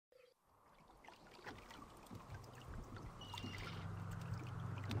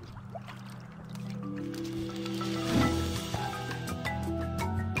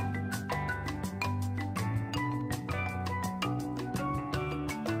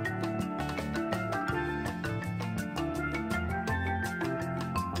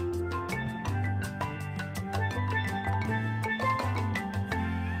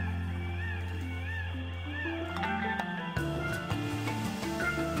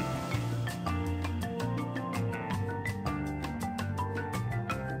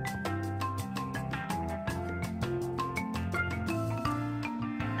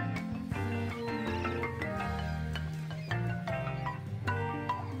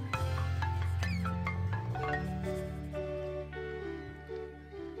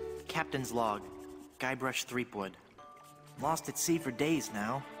Captain's log. Guybrush Threepwood. Lost at sea for days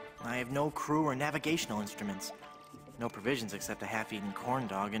now. I have no crew or navigational instruments. No provisions except a half-eaten corn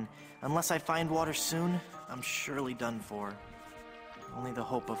dog, and unless I find water soon, I'm surely done for. Only the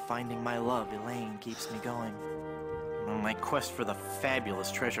hope of finding my love, Elaine, keeps me going. My quest for the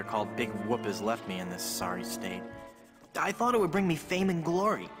fabulous treasure called Big Whoop has left me in this sorry state. I thought it would bring me fame and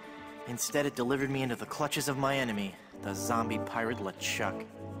glory. Instead, it delivered me into the clutches of my enemy, the zombie pirate LeChuck.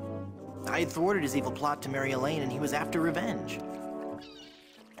 I had thwarted his evil plot to marry Elaine, and he was after revenge.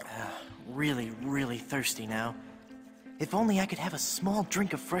 Really thirsty now. If only I could have a small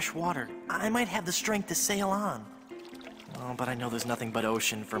drink of fresh water, I might have the strength to sail on. Oh, but I know there's nothing but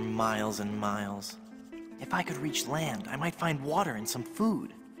ocean for miles and miles. If I could reach land, I might find water and some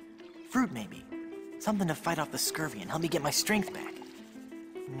food. Fruit, maybe. Something to fight off the scurvy and help me get my strength back.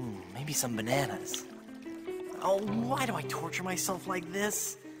 Maybe some bananas. Oh, why do I torture myself like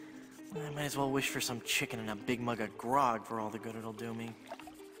this? I might as well wish for some chicken and a big mug of grog for all the good it'll do me.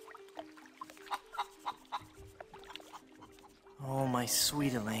 Oh, my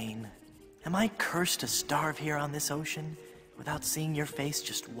sweet Elaine. Am I cursed to starve here on this ocean without seeing your face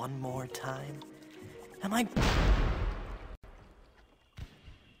just one more time? Am I...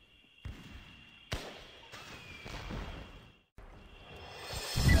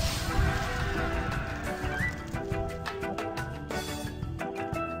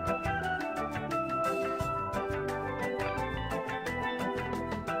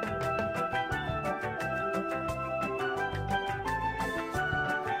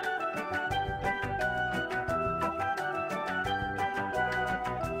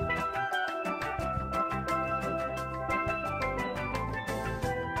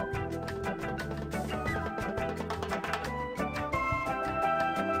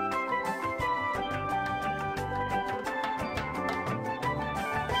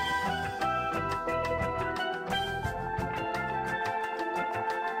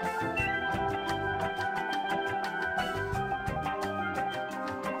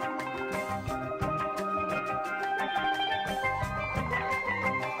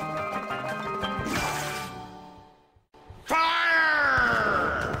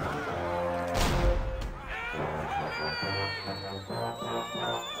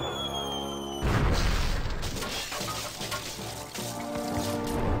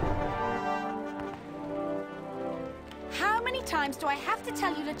 How many times do I have to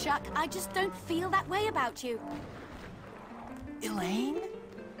tell you, LeChuck, I just don't feel that way about you? Elaine?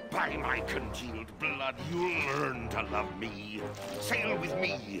 By my congealed blood, you'll learn to love me. Sail with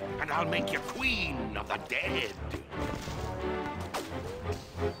me, and I'll make you queen of the dead.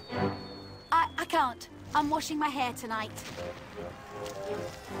 I can't. I'm washing my hair tonight.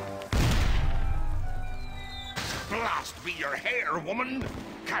 Blast be your hair, woman!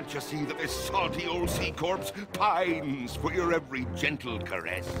 Can't you see that this salty old sea corpse pines for your every gentle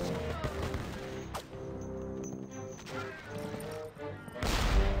caress?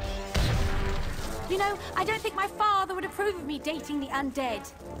 You know, I don't think my father would approve of me dating the undead.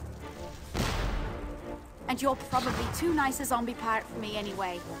 And you're probably too nice a zombie pirate for me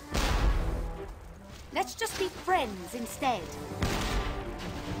anyway. Let's just be friends instead.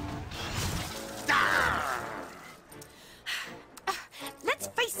 Let's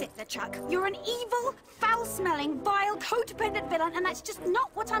face it, LeChuck. You're an evil, foul-smelling, vile, codependent villain, and that's just not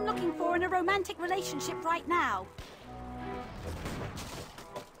what I'm looking for in a romantic relationship right now.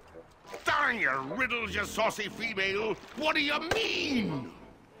 Darn your riddles, you saucy female! What do you mean?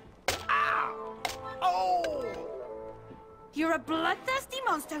 Ah! Oh! You're a bloodthirsty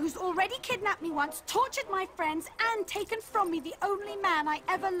monster who's already kidnapped me once, tortured my friends, and taken from me the only man I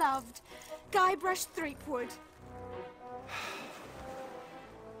ever loved. Guybrush Threepwood.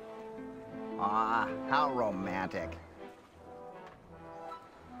 Ah, how romantic.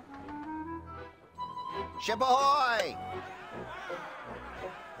 Ship ahoy!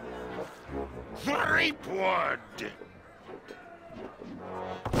 Threepwood!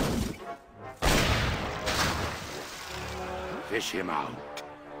 Fish him out.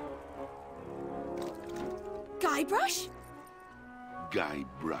 Guybrush?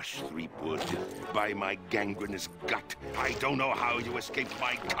 Guybrush Threepwood, by my gangrenous gut, I don't know how you escaped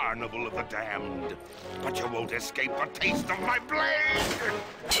my carnival of the damned, but you won't escape a taste of my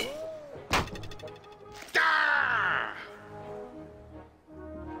blade! Ah!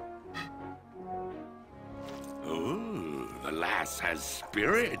 Oh, the lass has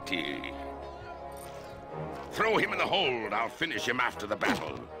spirit. Throw him in the hold. I'll finish him after the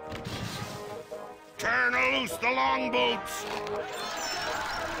battle. Turn loose the longboats!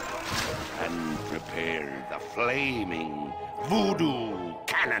 And Then prepare the flaming voodoo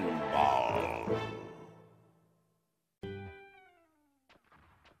cannonball.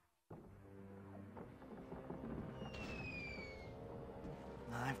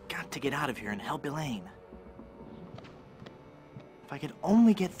 I've got to get out of here and help Elaine. If I could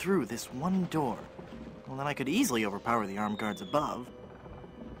only get through this one door, well, then I could easily overpower the armed guards above,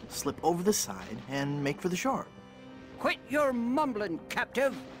 slip over the side, and make for the shore. Quit your mumbling,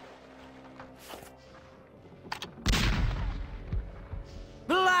 captive!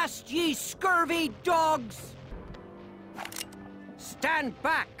 Blast ye scurvy dogs! Stand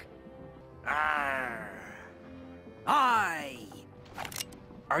back! Arr. Aye!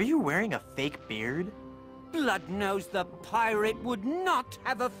 Are you wearing a fake beard? Bloodnose the pirate would not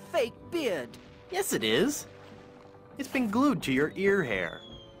have a fake beard. Yes, it is. It's been glued to your ear hair.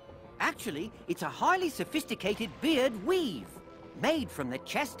 Actually, it's a highly sophisticated beard weave, made from the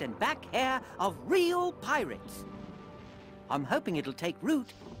chest and back hair of real pirates. I'm hoping it'll take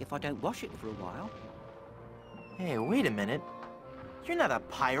root if I don't wash it for a while. Hey, wait a minute. You're not a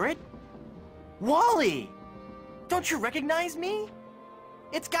pirate. Wally! Don't you recognize me?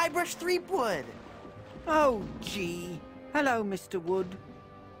 It's Guybrush Threepwood. Oh, gee. Hello, Mr. Wood.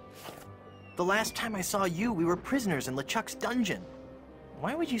 The last time I saw you, we were prisoners in LeChuck's dungeon.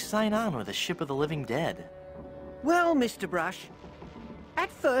 Why would you sign on with a ship of the living dead? Well, Mr. Brush, at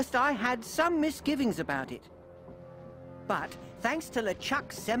first I had some misgivings about it. But thanks to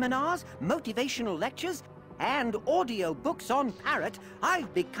LeChuck's seminars, motivational lectures, and audio books on Parrot,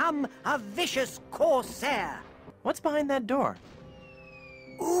 I've become a vicious corsair. What's behind that door?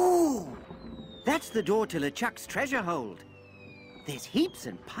 Ooh! That's the door to LeChuck's treasure hold. There's heaps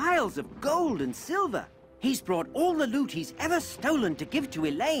and piles of gold and silver. He's brought all the loot he's ever stolen to give to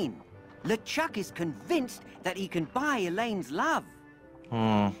Elaine. LeChuck is convinced that he can buy Elaine's love.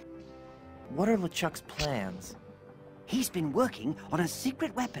 What are LeChuck's plans? He's been working on a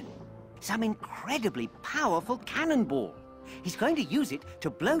secret weapon. Some incredibly powerful cannonball. He's going to use it to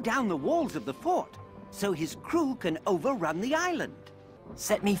blow down the walls of the fort, so his crew can overrun the island.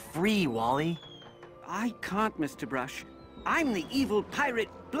 Set me free, Wally. I can't, Mr. Brush. I'm the evil pirate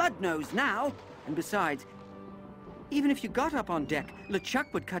Bloodnose now. And besides, even if you got up on deck,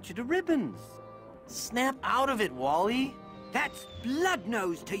 LeChuck would cut you to ribbons. Snap out of it, Wally. That's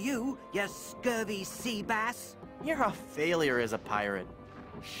Bloodnose to you, you scurvy sea bass. You're a failure as a pirate.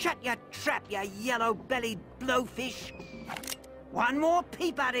 Shut your trap, you yellow-bellied blowfish. One more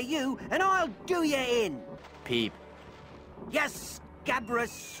peep out of you, and I'll do you in. Peep. You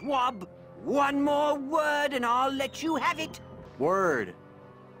scabrous swab. One more word, and I'll let you have it. Word.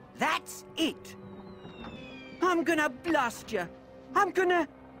 That's it. I'm gonna blast you. I'm gonna...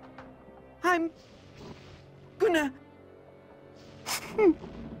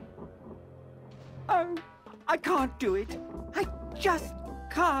 Oh, I can't do it. I just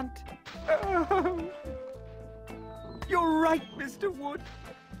can't. You're right, Mr. Wood.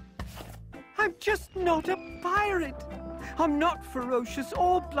 I'm just not a pirate. I'm not ferocious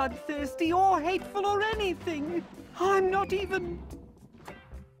or bloodthirsty or hateful or anything. I'm not even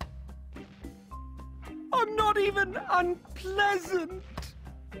unpleasant.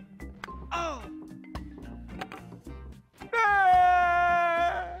 Oh.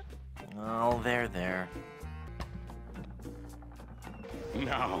 Ah! Oh, there.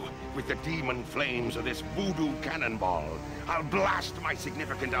 Now, with the demon flames of this voodoo cannonball, I'll blast my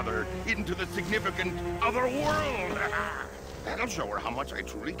significant other into the significant other world. That'll show her how much I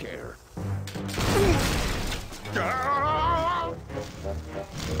truly care.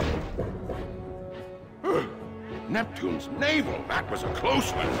 Neptune's navel, that was a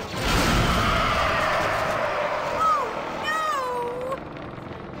close one.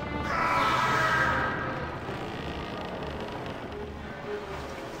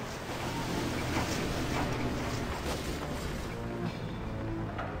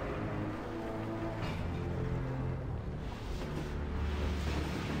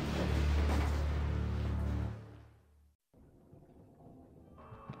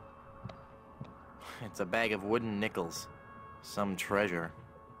 It's a bag of wooden nickels. Some treasure.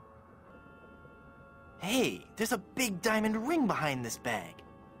 Hey, there's a big diamond ring behind this bag.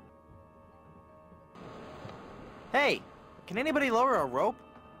 Hey, can anybody lower a rope?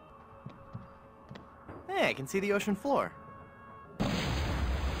 Hey, I can see the ocean floor.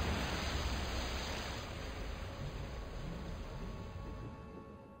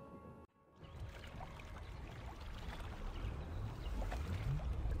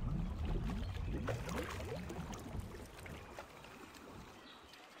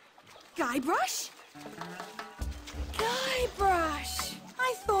 Guybrush? Guybrush!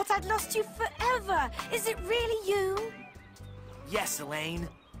 I thought I'd I'd lost you forever. Is it really you? Yes, Elaine.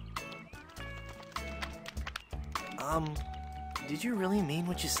 Did you really mean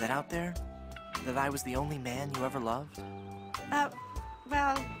what you said out there? That I was the only man you ever loved?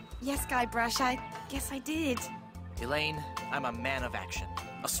 Well, yes, Guybrush, I guess I did. Elaine, I'm a man of action.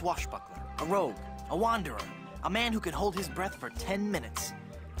 A swashbuckler, a rogue, a wanderer, a man who can hold his breath for 10 minutes.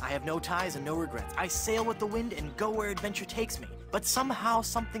 I have no ties and no regrets. I sail with the wind and go where adventure takes me. But somehow,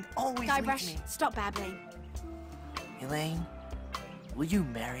 something always leads Guybrush, me... stop babbling. Elaine, will you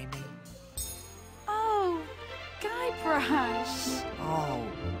marry me? Oh, Guybrush. Oh.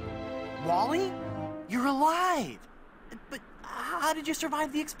 Wally? You're alive! But how did you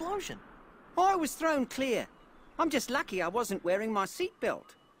survive the explosion? I was thrown clear. I'm just lucky I wasn't wearing my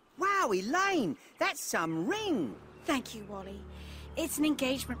seatbelt. Wow, Elaine, that's some ring. Thank you, Wally. It's an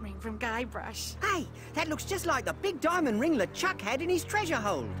engagement ring from Guybrush. Hey, that looks just like the big diamond ring LeChuck had in his treasure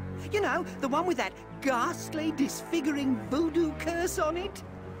hold. You know, the one with that ghastly, disfiguring voodoo curse on it.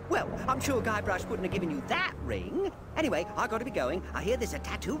 Well, I'm sure Guybrush wouldn't have given you that ring. Anyway, I gotta be going. I hear there's a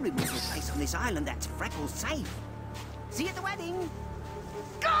tattoo removal place on this island that's Freckles safe. See you at the wedding.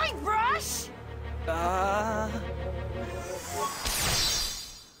 Guybrush!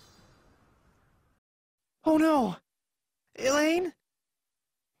 Oh no! Elaine?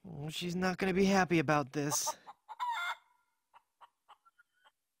 Oh, she's not gonna be happy about this.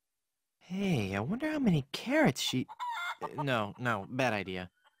 Hey, I wonder how many carrots she... No, bad idea.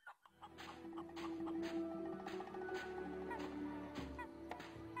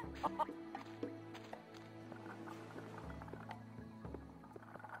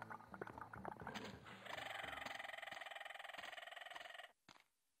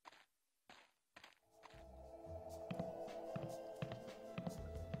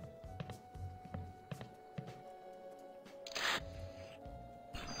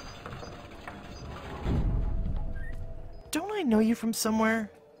 Don't I know you from somewhere?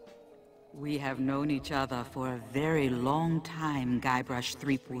 We have known each other for a very long time, Guybrush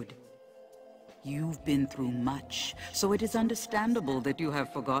Threepwood. You've been through much, so it is understandable that you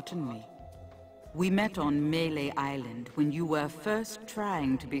have forgotten me. We met on Melee Island when you were first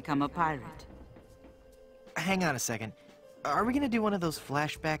trying to become a pirate. Hang on a second. Are we gonna do one of those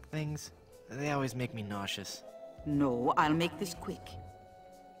flashback things? They always make me nauseous. No, I'll make this quick.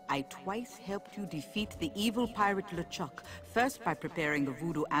 I twice helped you defeat the evil pirate LeChuck, first by preparing the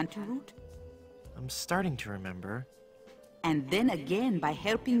voodoo antidote, I'm starting to remember. and then again by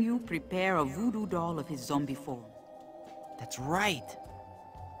helping you prepare a voodoo doll of his zombie form. That's right.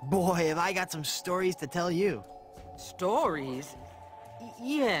 Boy, have I got some stories to tell you. Stories?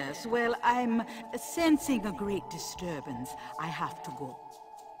 Yes, well, I'm sensing a great disturbance. I have to go.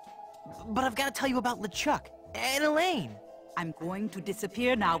 But I've got to tell you about LeChuck and Elaine. I'm going to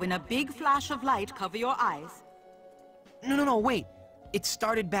disappear now in a big flash of light. Cover your eyes. No, wait. It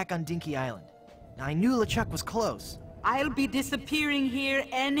started back on Dinky Island. Now, I knew LeChuck was close. I'll be disappearing here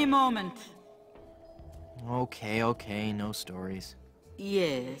any moment. Okay, no stories.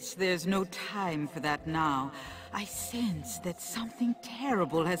 Yes, there's no time for that now. I sense that something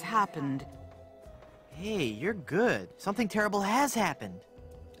terrible has happened. Hey, you're good. Something terrible has happened.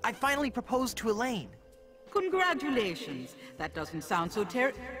 I finally proposed to Elaine. Congratulations. That doesn't sound so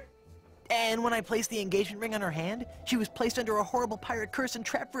And when I placed the engagement ring on her hand, she was placed under a horrible pirate curse and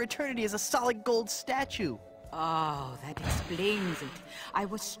trapped for eternity as a solid gold statue. Oh, that explains it. I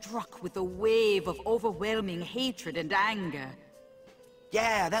was struck with a wave of overwhelming hatred and anger.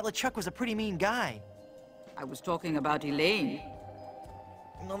 Yeah, that LeChuck was a pretty mean guy. I was talking about Elaine.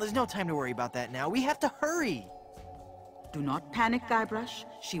 No, there's no time to worry about that now. We have to hurry. Do not panic, Guybrush.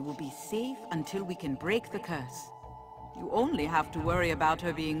 She will be safe until we can break the curse. You only have to worry about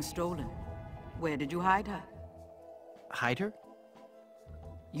her being stolen. Where did you hide her? Hide her?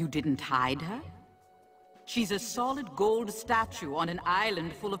 You didn't hide her? She's a solid gold statue on an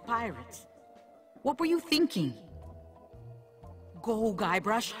island full of pirates. What were you thinking? Go,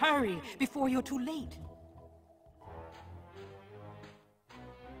 Guybrush, hurry, before you're too late.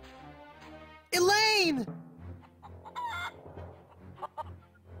 Elaine!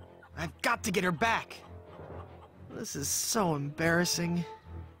 I've got to get her back. This is so embarrassing.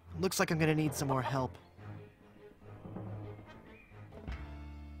 Looks like I'm gonna need some more help.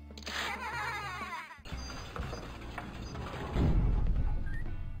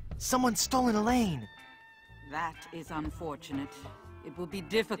 Someone's stolen Elaine. That is unfortunate. It will be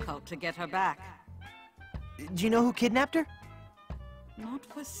difficult to get her back. Do you know who kidnapped her? Not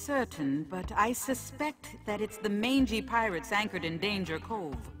for certain, but I suspect that it's the mangy pirates anchored in Danger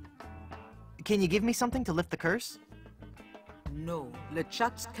Cove. Can you give me something to lift the curse? No,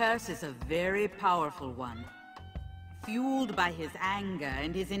 LeChuck's curse is a very powerful one. Fueled by his anger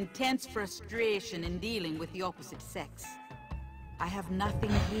and his intense frustration in dealing with the opposite sex. I have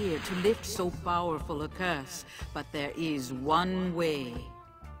nothing here to lift so powerful a curse, but there is one way.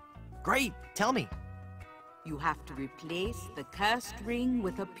 Great, tell me. You have to replace the cursed ring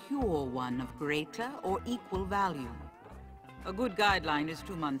with a pure one of greater or equal value. A good guideline is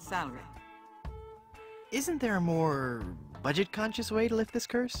 2 months' salary. Isn't there a more budget-conscious way to lift this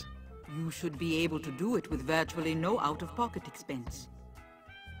curse? You should be able to do it with virtually no out-of-pocket expense.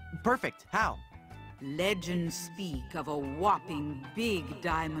 Perfect. How? Legends speak of a whopping big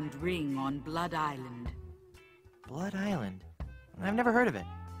diamond ring on Blood Island. Blood Island? I've never heard of it.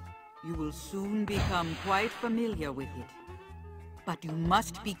 You will soon become quite familiar with it. But you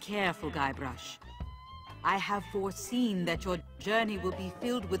must be careful, Guybrush. I have foreseen that your journey will be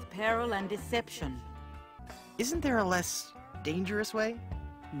filled with peril and deception. Isn't there a less dangerous way?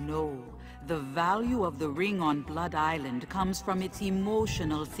 No, the value of the ring on Blood Island comes from its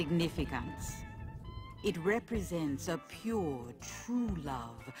emotional significance. It represents a pure, true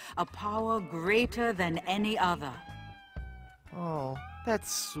love, a power greater than any other. Oh,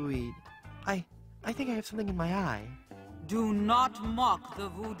 that's sweet. I think I have something in my eye. Do not mock the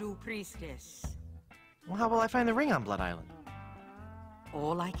voodoo priestess. Well, how will I find the ring on Blood Island?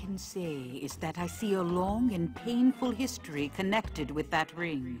 All I can say is that I see a long and painful history connected with that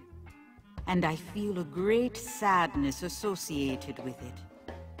ring. And I feel a great sadness associated with it.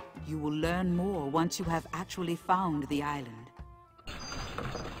 You will learn more once you have actually found the island.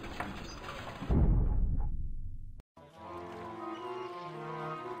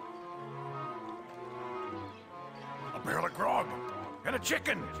 A barrel of grog and a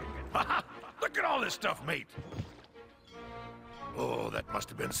chicken. Look at all this stuff, mate. Oh, that must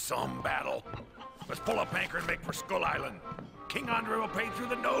have been some battle. Let's pull up anchor and make for Skull Island. King Andre will pay through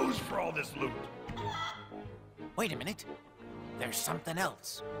the nose for all this loot. Wait a minute. There's something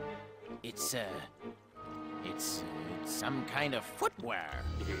else. It's some kind of footwear.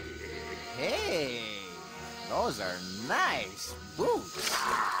 Hey, those are nice boots.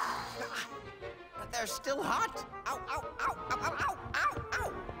 But they're still hot. Ow, ow, ow, ow, ow, ow, ow,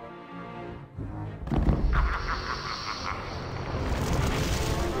 ow.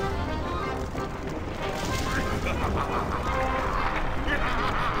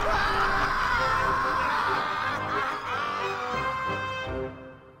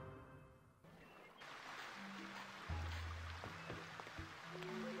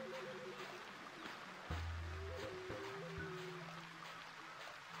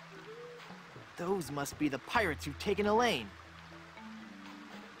 Those must be the pirates who've taken Elaine.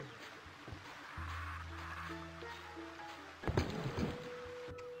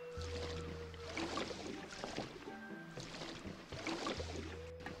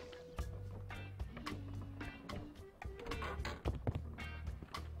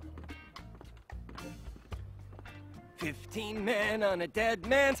 Men on a dead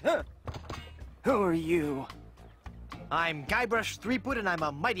man's... Huh? Who are you? I'm Guybrush Threepwood, and I'm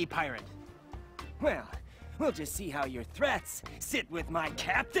a mighty pirate. Well, we'll just see how your threats sit with my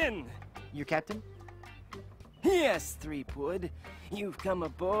captain. Your captain? Yes, Threepwood. You've come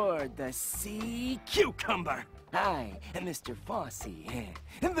aboard the Sea Cucumber. I am Mr. Fossey,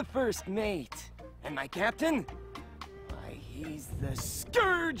 and the first mate. And my captain? Why, he's the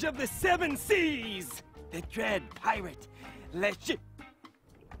scourge of the seven seas! The dread pirate, LeChuck.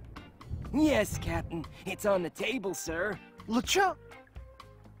 Yes, Captain. It's on the table, sir. LeChuck?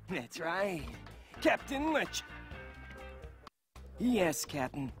 That's right. Captain LeChuck. Yes,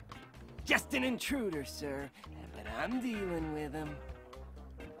 Captain. Just an intruder, sir. But I'm dealing with him.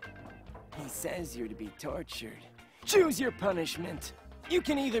 He says you're to be tortured. Choose your punishment. You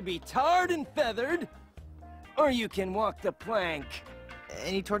can either be tarred and feathered, or you can walk the plank.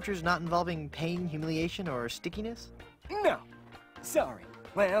 Any tortures not involving pain, humiliation, or stickiness? No. Sorry.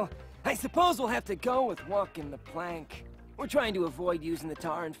 Well, I suppose we'll have to go with walking the plank. We're trying to avoid using the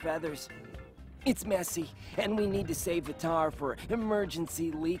tar and feathers. It's messy, and we need to save the tar for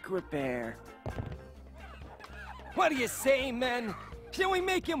emergency leak repair. What do you say, men? Shall we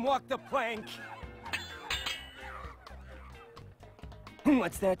make him walk the plank?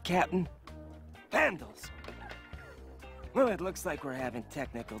 What's that, Captain? Handles. Well, it looks like we're having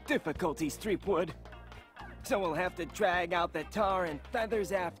technical difficulties, Threepwood. So we'll have to drag out the tar and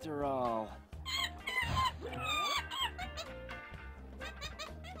feathers after all.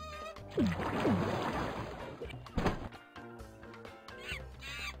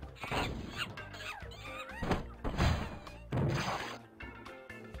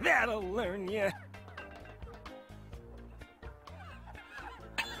 That'll learn you.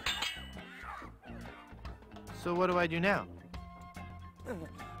 So what do I do now?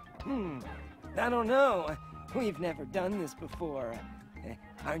 I don't know. We've never done this before.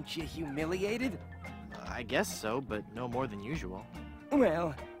 Aren't you humiliated? I guess so, but no more than usual.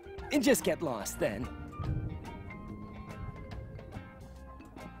 Well, just get lost then.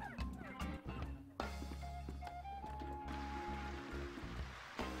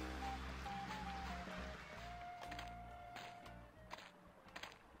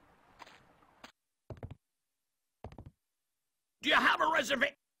 Do you have a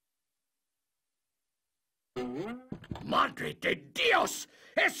reservation? Madre de Dios!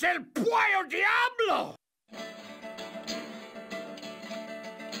 Es el Pollo Diablo!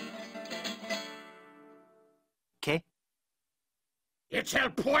 Okay. It's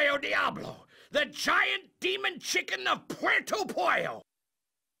El Pollo Diablo, the giant demon chicken of Puerto Pollo.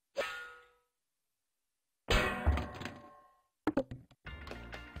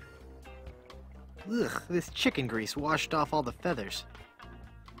 Ugh, this chicken grease washed off all the feathers.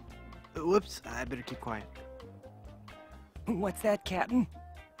 Whoops, I better keep quiet. What's that, Captain?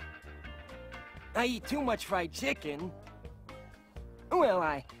 I eat too much fried chicken. Well,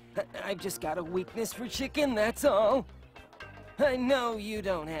 I've just got a weakness for chicken, that's all. I know you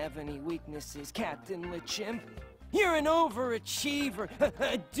don't have any weaknesses, Captain LeChimp. You're an overachiever,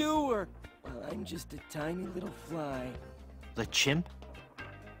 a doer. Well, I'm just a tiny little fly. LeChimp?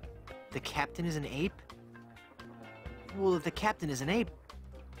 The captain is an ape? Well, if the captain is an ape,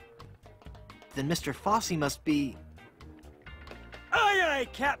 then Mr. Fossey must be... Aye, aye,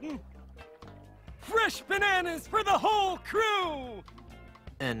 Captain! Fresh bananas for the whole crew!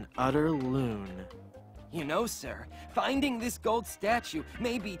 an utter loon. You know, sir, finding this gold statue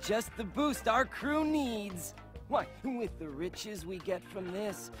may be just the boost our crew needs. Why, with the riches we get from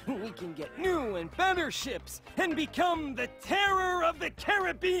this, we can get new and better ships and become the terror of the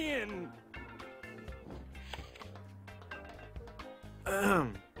Caribbean!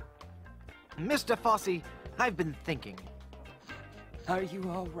 Mr. Fossey, I've been thinking. Are you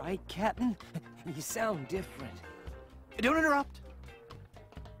all right, Captain? You sound different. Don't interrupt.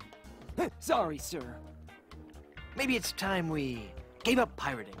 Sorry, sir. Maybe it's time we gave up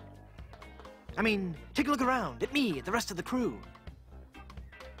pirating. I mean, take a look around at me, at the rest of the crew.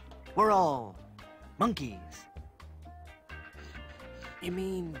 We're all monkeys. You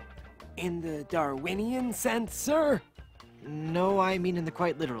mean in the Darwinian sense, sir? No, I mean in the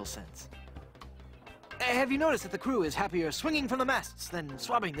quite literal sense. Have you noticed that the crew is happier swinging from the masts than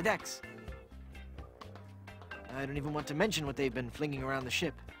swabbing the decks? I don't even want to mention what they've been flinging around the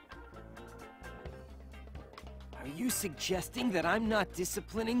ship. Are you suggesting that I'm not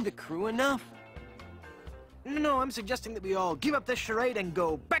disciplining the crew enough? No, I'm suggesting that we all give up this charade and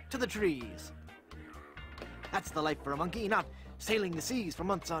go back to the trees. That's the life for a monkey, not sailing the seas for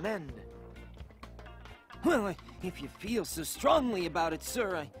months on end. Well, if you feel so strongly about it,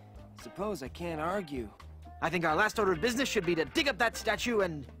 sir, I suppose I can't argue. I think our last order of business should be to dig up that statue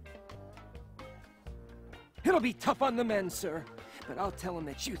and... It'll be tough on the men, sir, but I'll tell them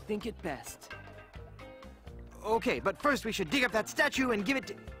that you think it best. Okay, but first we should dig up that statue and give it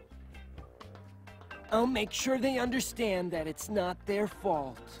to... I'll make sure they understand that it's not their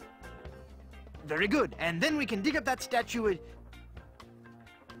fault. Very good, and then we can dig up that statue and...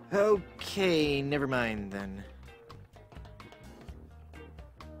 Okay, never mind then.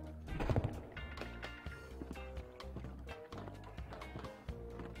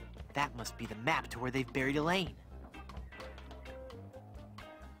 That must be the map to where they've buried Elaine.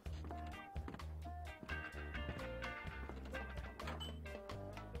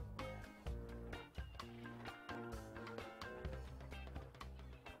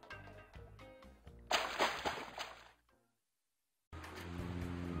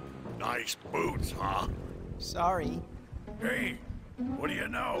 Nice boots, huh? Sorry. Hey, what do you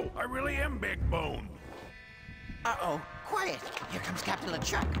know? I really am big boned. Uh-oh. Quiet. Here comes Captain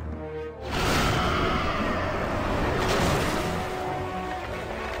LeChuck.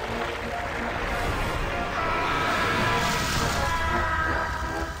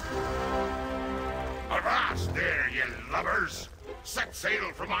 Avast there, you lubbers! Set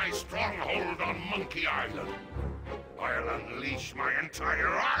sail for my stronghold on Monkey Island. I'll unleash my entire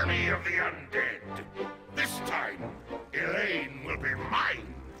army of the undead. This time, Elaine will be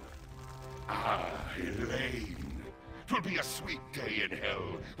mine. Ah, Elaine. 'Twill be a sweet day in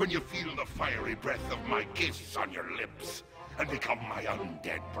hell when you feel the fiery breath of my kiss on your lips and become my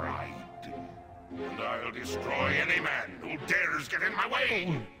undead bride. And I'll destroy any man who dares get in my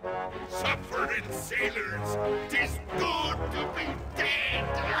way. Suffering sailors, 'tis good to be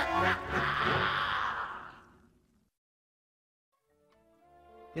dead.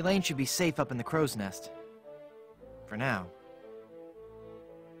 Elaine should be safe up in the crow's nest. For now.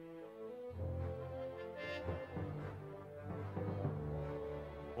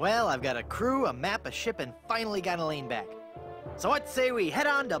 Well, I've got a crew, a map, a ship, and finally got Elaine back. So what say we head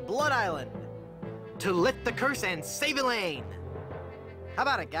on to Blood Island to lift the curse and save Elaine? How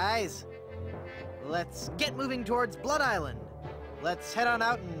about it, guys? Let's get moving towards Blood Island. Let's head on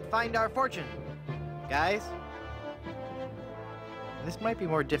out and find our fortune. Guys? This might be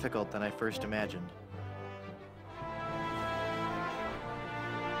more difficult than I first imagined.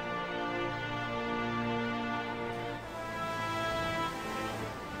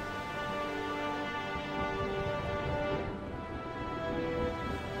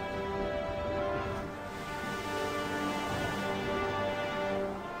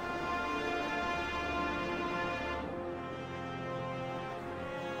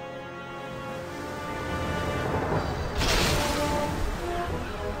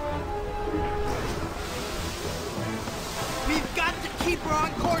 Keep her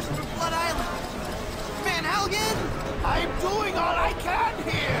on course for Blood Island. Van Helgen! I'm doing all I can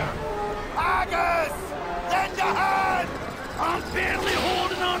here! Argus! Lend a hand! I'm barely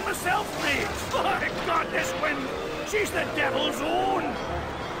holding on myself, mate! My God, this wind! She's the devil's own!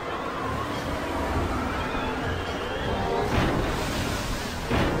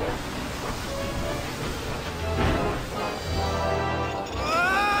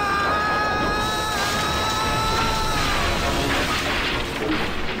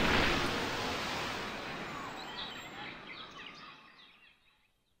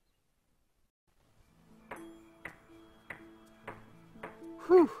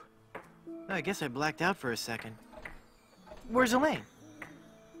 Whew. I guess I blacked out for a second. Where's Elaine?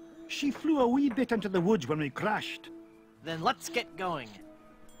 She flew a wee bit into the woods when we crashed. Then let's get going.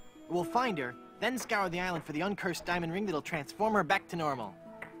 We'll find her, then scour the island for the uncursed diamond ring that'll transform her back to normal.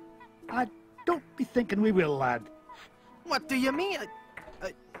 I don't be thinking we will, lad. What do you mean?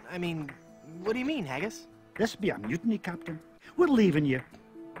 I mean, what do you mean, Haggis? This be a mutiny, Captain. We're leaving you.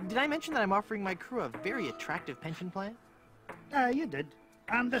 Did I mention that I'm offering my crew a very attractive pension plan? Aye, you did.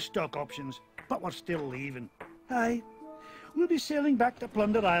 And the stock options. But we're still leaving. Aye. We'll be sailing back to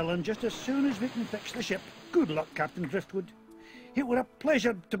Plunder Island just as soon as we can fix the ship. Good luck, Captain Driftwood. It were a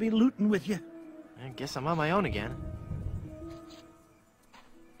pleasure to be looting with you. I guess I'm on my own again.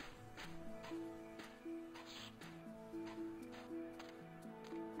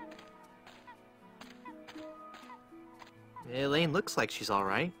 Elaine looks like she's all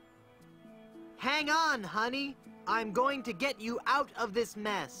right. Hang on, honey. I'm going to get you out of this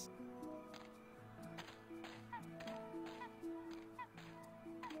mess.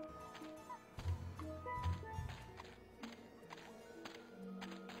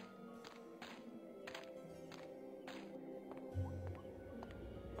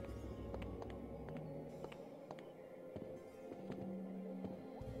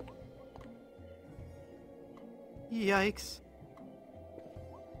 Yikes.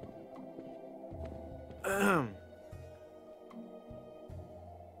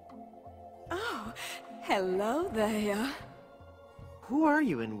 Oh, hello there. Who are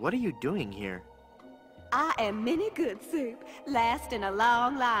you and what are you doing here? I am Minnie Good Soup, last in a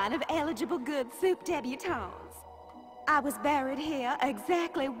long line of eligible Good Soup debutantes. I was buried here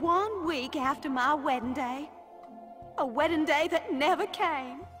exactly 1 week after my wedding day. A wedding day that never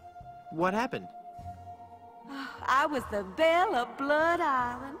came. What happened? I was the belle of Blood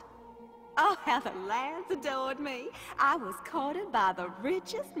Island. Oh, how the lads adored me. I was courted by the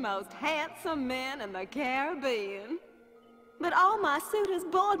richest, most handsome men in the Caribbean. But all my suitors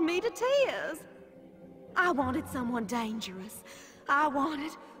bored me to tears. I wanted someone dangerous. I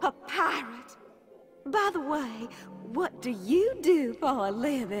wanted a pirate. By the way, what do you do for a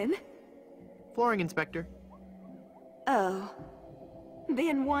living? Flooring inspector. Oh.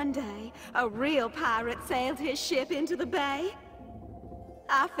 Then one day, a real pirate sailed his ship into the bay.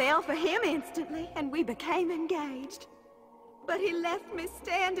 I fell for him instantly, and we became engaged. But he left me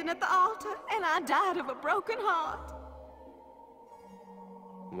standing at the altar, and I died of a broken heart.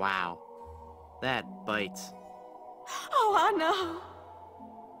 Wow. That bites. Oh, I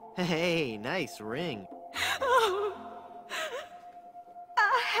know. Hey, nice ring. Oh,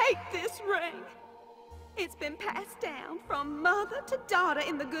 I hate this ring. It's been passed down from mother to daughter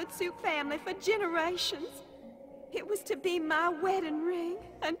in the Good Soup family for generations. It was to be my wedding ring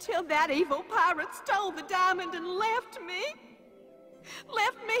until that evil pirate stole the diamond and left me.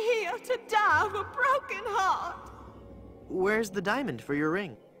 Left me here to die of a broken heart. Where's the diamond for your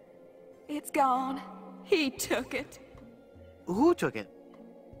ring? It's gone. He took it. Who took it?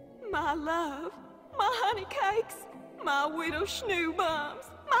 My love, my honey cakes, my widow schnoo bums,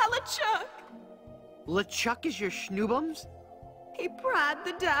 my LeChuck. LeChuck is your schnoobums? He pried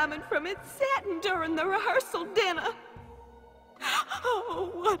the diamond from its satin during the rehearsal dinner. Oh,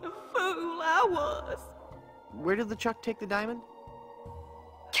 what a fool I was. Where did LeChuck take the diamond?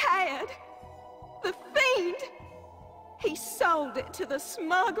 Cad, the fiend, he sold it to the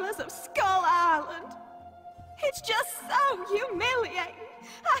smugglers of Skull Island. It's just so humiliating.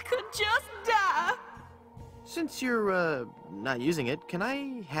 I could just die. Since you're, not using it, can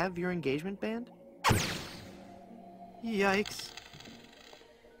I have your engagement band? Yikes.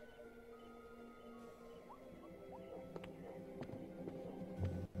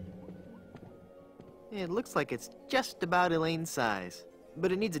 It looks like it's just about Elaine's size,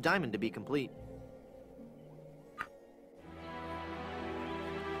 but it needs a diamond to be complete.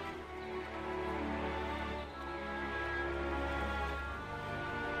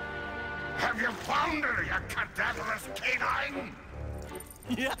 Have you found her, you cadaverous canine?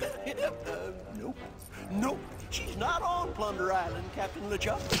 Yeah, nope. Nope, she's not on Plunder Island, Captain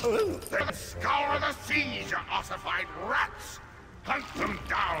LeChuck. Then scour the seas, you ossified rats! Hunt them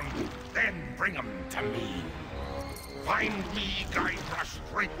down, then bring them to me. Find me Guybrush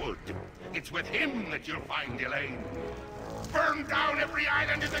Threepwood. It's with him that you'll find Elaine. Burn down every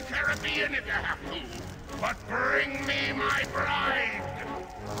island in the Caribbean if you have to. But bring me my bride!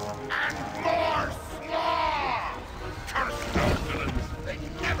 And more slaw! Curse those villains! They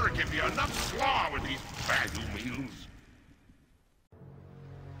never give you enough slaw with these value meals.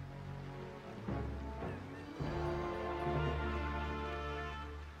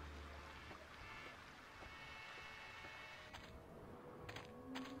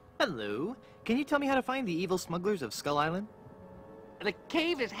 Hello. Can you tell me how to find the evil smugglers of Skull Island? The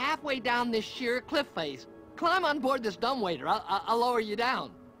cave is halfway down this sheer cliff face. Climb on board this dumbwaiter. I'll lower you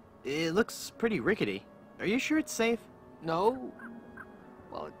down. It looks pretty rickety. Are you sure it's safe? No?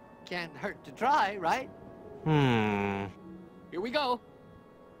 Well, it can't hurt to try, right? Here we go.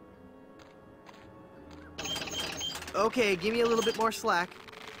 Okay, give me a little bit more slack.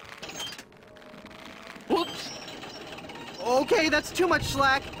 Whoops! Okay, that's too much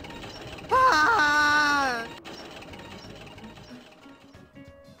slack. Ah!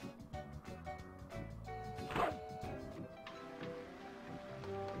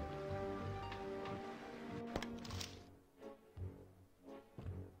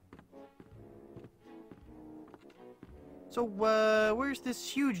 So, where's this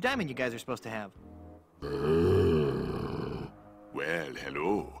huge diamond you guys are supposed to have? Well,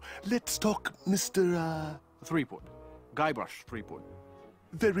 hello. Let's talk, Mr. Threepwood. Guybrush Threepwood.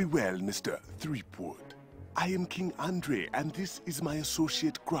 Very well, Mr. Threepwood. I am King Andre, and this is my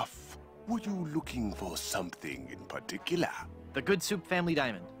associate Gruff. Were you looking for something in particular? The Good Soup family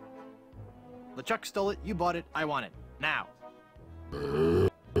diamond. LeChuck stole it, you bought it, I want it. Now.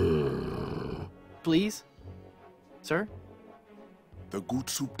 Please? Sir? The Good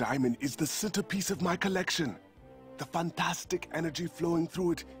Soup diamond is the centerpiece of my collection. The fantastic energy flowing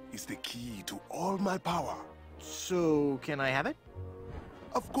through it is the key to all my power. So, can I have it?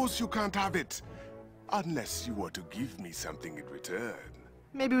 Of course you can't have it. Unless you were to give me something in return.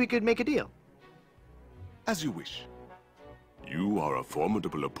 Maybe we could make a deal. As you wish. You are a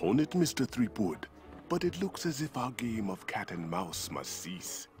formidable opponent, Mr. Threepwood. But it looks as if our game of cat and mouse must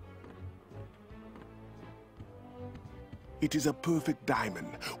cease. It is a perfect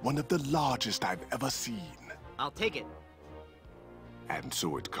diamond, one of the largest I've ever seen. I'll take it. And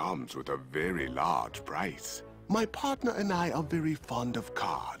so it comes with a very large price. My partner and I are very fond of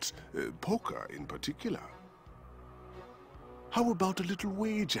cards, poker in particular. How about a little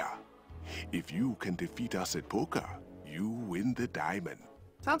wager? If you can defeat us at poker, you win the diamond.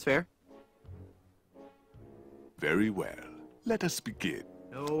 Sounds fair. Very well. Let us begin.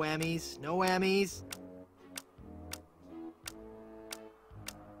 No whammies, no whammies.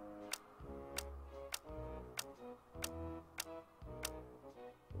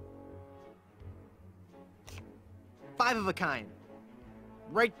 Five of a kind.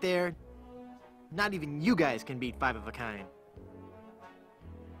 Right there. Not even you guys can beat five of a kind.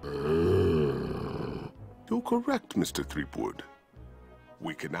 You're correct, Mr. Threepwood.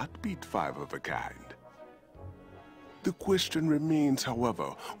 We cannot beat five of a kind. The question remains,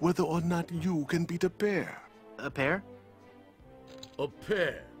 however, whether or not you can beat a pair. A pair? A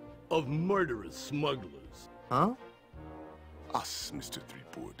pair of murderous smugglers. Huh? Us, Mr.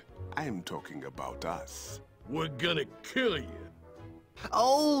 Threepwood. I am talking about us. We're gonna kill you.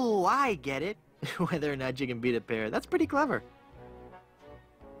 Oh, I get it. Whether or not you can beat a pair. That's pretty clever.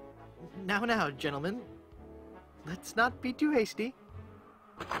 Now, gentlemen. Let's not be too hasty.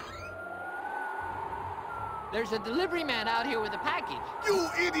 There's a delivery man out here with a package. You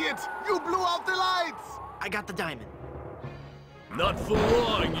idiot! You blew out the lights! I got the diamond. Not for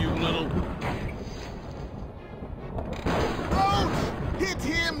long, you little... Ouch! Hit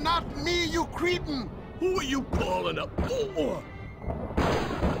him, not me, you cretin! Who are you calling up? Oh.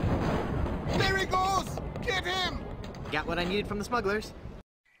 There he goes! Get him! Got what I needed from the smugglers.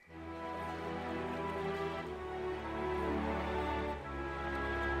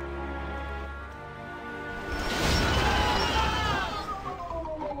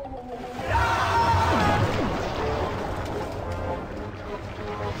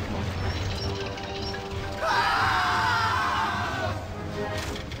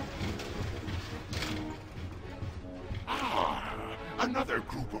 Another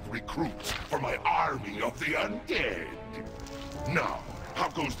group of recruits for my army of the undead. Now, how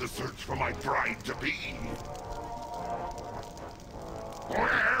goes the search for my bride-to-be?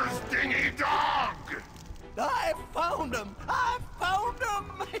 Where's Dingy Dog? I found him! I found him!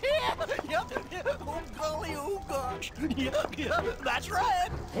 Oh, golly, oh, gosh. Yeah, that's right.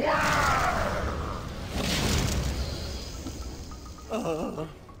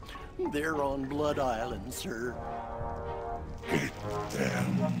 They're on Blood Island, sir. Hit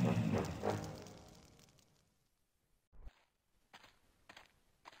them.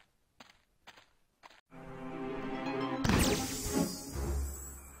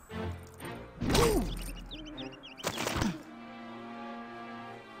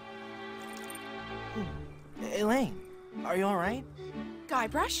 Elaine, are you all right?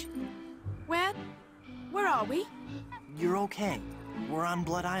 Guybrush? Where are we? You're okay. We're on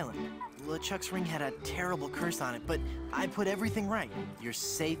Blood Island. LeChuck's ring had a terrible curse on it, but I put everything right. You're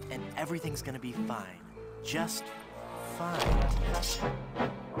safe and everything's gonna be fine. Just fine.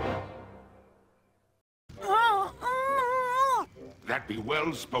 That be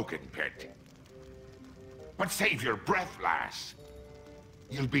well spoken, pet. But save your breath, lass.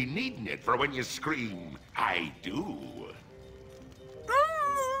 You'll be needing it for when you scream, I do.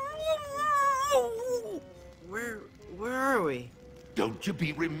 Where are we? Don't you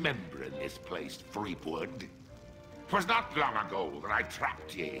be remembering this place, Threepwood? 'Twas not long ago that I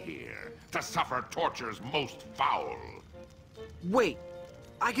trapped ye here to suffer tortures most foul. Wait,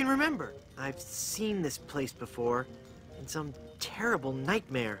 I can remember. I've seen this place before in some terrible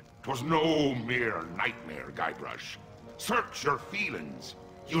nightmare. 'Twas no mere nightmare, Guybrush. Search your feelings.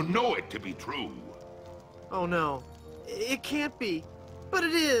 You know it to be true. Oh no, it can't be. But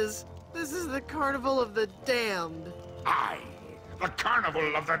it is. This is the Carnival of the Damned. Aye, the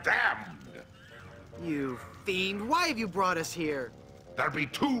Carnival of the Damned. You fiend, why have you brought us here? There be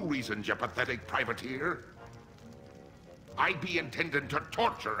two reasons, you pathetic privateer. I be intending to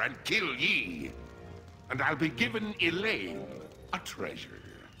torture and kill ye. And I'll be giving Elaine a treasure.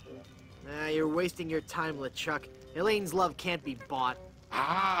 You're wasting your time, LeChuck. Elaine's love can't be bought.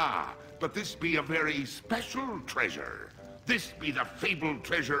 Ah, but this be a very special treasure. This be the fabled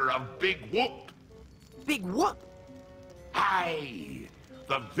treasure of Big Whoop. Big Whoop? Aye,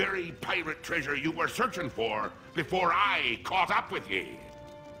 the very pirate treasure you were searching for before I caught up with ye.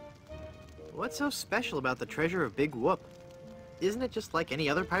 What's so special about the treasure of Big Whoop? Isn't it just like any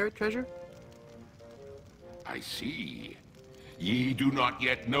other pirate treasure? I see. Ye do not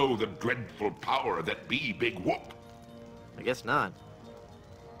yet know the dreadful power that be Big Whoop. I guess not.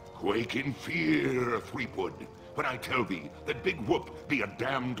 Quake in fear, Threepwood, when I tell thee that Big Whoop be a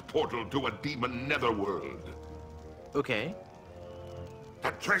damned portal to a demon netherworld. Okay.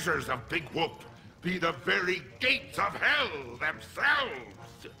 The treasures of Big Whoop be the very gates of hell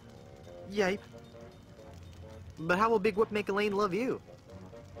themselves. Yipe. But how will Big Whoop make Elaine love you?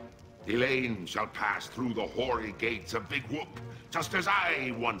 Elaine shall pass through the hoary gates of Big Whoop, just as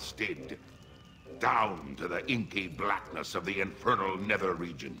I once did. Down to the inky blackness of the infernal nether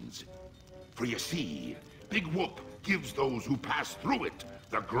regions. For you see, Big Whoop gives those who pass through it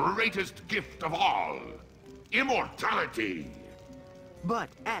the greatest gift of all. Immortality. But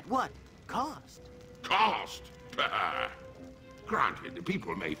at what cost? Cost? Granted,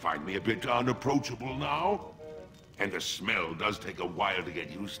 people may find me a bit unapproachable now. And the smell does take a while to get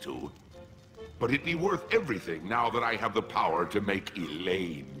used to. But it'd be worth everything now that I have the power to make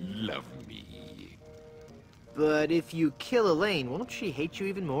Elaine love me. But if you kill Elaine, won't she hate you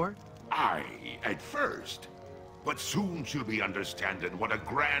even more? Aye, at first. But soon she'll be understanding what a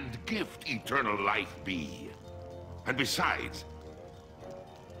grand gift eternal life be. And besides,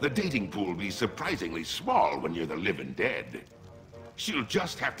 the dating pool be surprisingly small when you're the living dead. She'll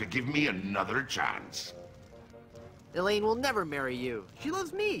just have to give me another chance. Elaine will never marry you. She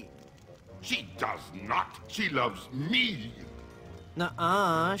loves me. She does not. She loves me.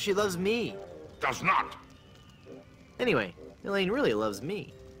 Nuh-uh, she loves me. Does not. Anyway, Elaine really loves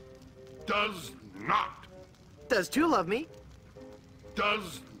me. Does not. Does 2 love me?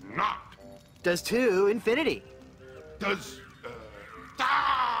 Does not. Does 2 infinity? Does,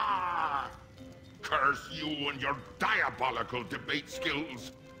 curse you and your diabolical debate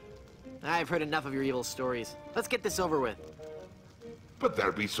skills. I've heard enough of your evil stories. Let's get this over with. But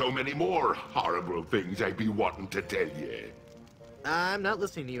there be so many more horrible things I be wanting to tell ye. I'm not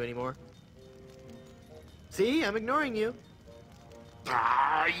listening to you anymore. See, I'm ignoring you.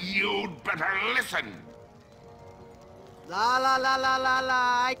 You'd better listen. La la la la la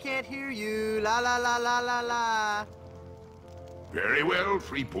la, I can't hear you. La la la la la la. Very well,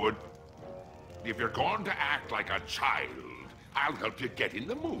 Threepwood. If you're going to act like a child, I'll help you get in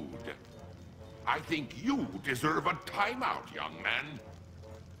the mood. I think you deserve a timeout, young man.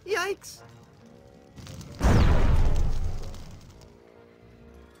 Yikes.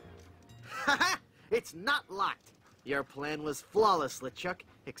 Haha! It's not locked. Your plan was flawless, LeChuck,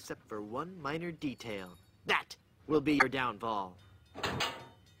 except for one minor detail. That will be your downfall.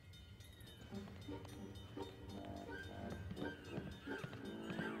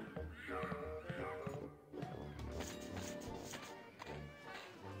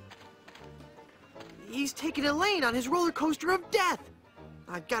 He's taking Elaine on his roller coaster of death.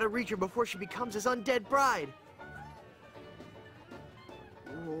 I've got to reach her before she becomes his undead bride.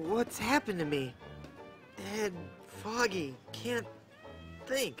 What's happened to me? Head foggy, can't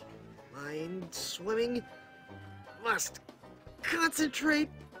think. Mind swimming. Must concentrate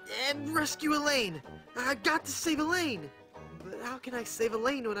and rescue Elaine. I've got to save Elaine. But how can I save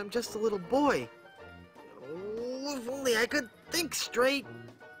Elaine when I'm just a little boy? Oh, if only I could think straight.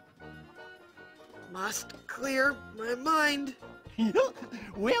 Must clear my mind.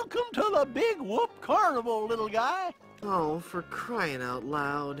 Welcome to the Big Whoop Carnival, little guy. Oh, for crying out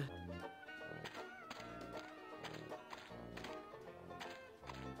loud.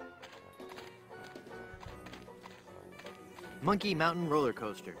 Monkey Mountain Roller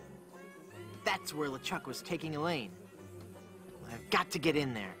Coaster. That's where LeChuck was taking Elaine. I've got to get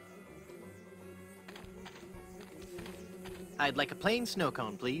in there. I'd like a plain snow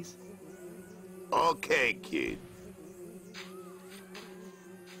cone, please. Okay, kid.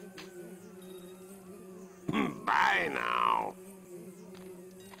 Bye now.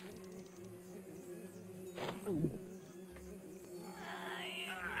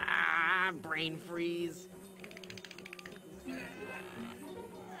 Brain freeze.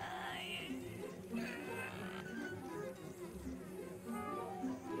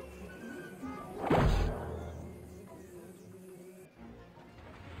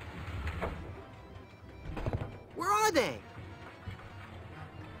 Where are they?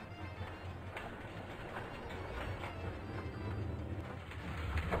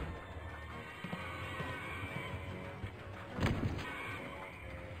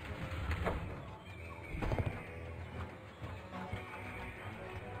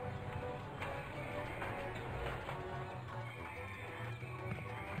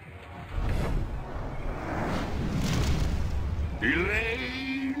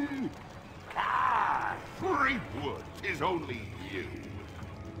 Elaine! Ah, Threepwood, 'tis only you.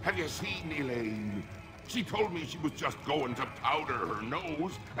 Have you seen Elaine? She told me she was just going to powder her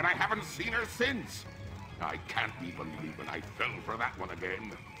nose, and I haven't seen her since. I can't be believing I fell for that one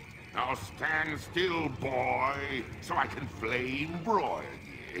again. Now stand still, boy, so I can flame broil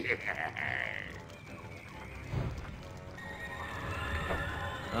you.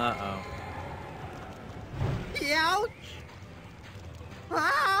 Uh-oh. Ouch!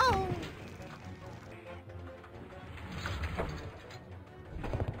 Ow!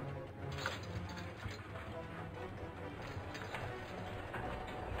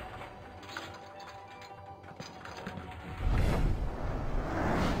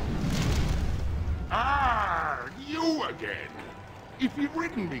 Ah, you again. If you've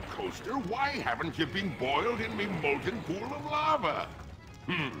ridden me coaster, why haven't you been boiled in me molten pool of lava?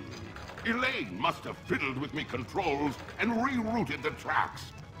 Elaine must have fiddled with me controls and rerouted the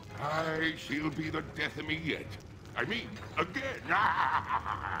tracks. Aye, she'll be the death of me yet. I mean, again.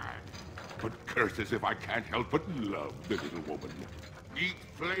 But curses if I can't help but love the little woman. Eat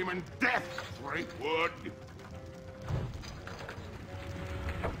flamin' death, Threepwood.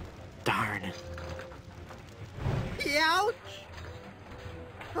 Darn. Ouch!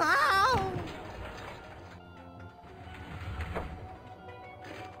 Ow!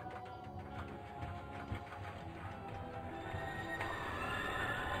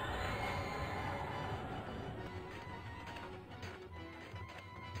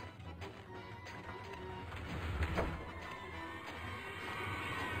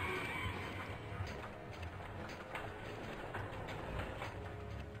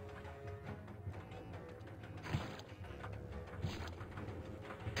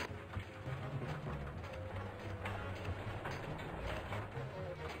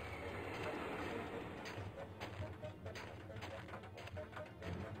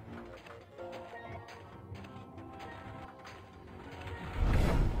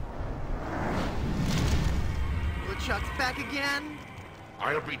 Chuck's back again?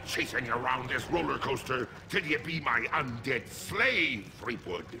 I'll be chasing you around this roller coaster till you be my undead slave,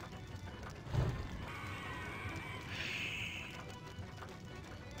 Threepwood.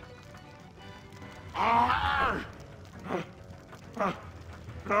 Ah!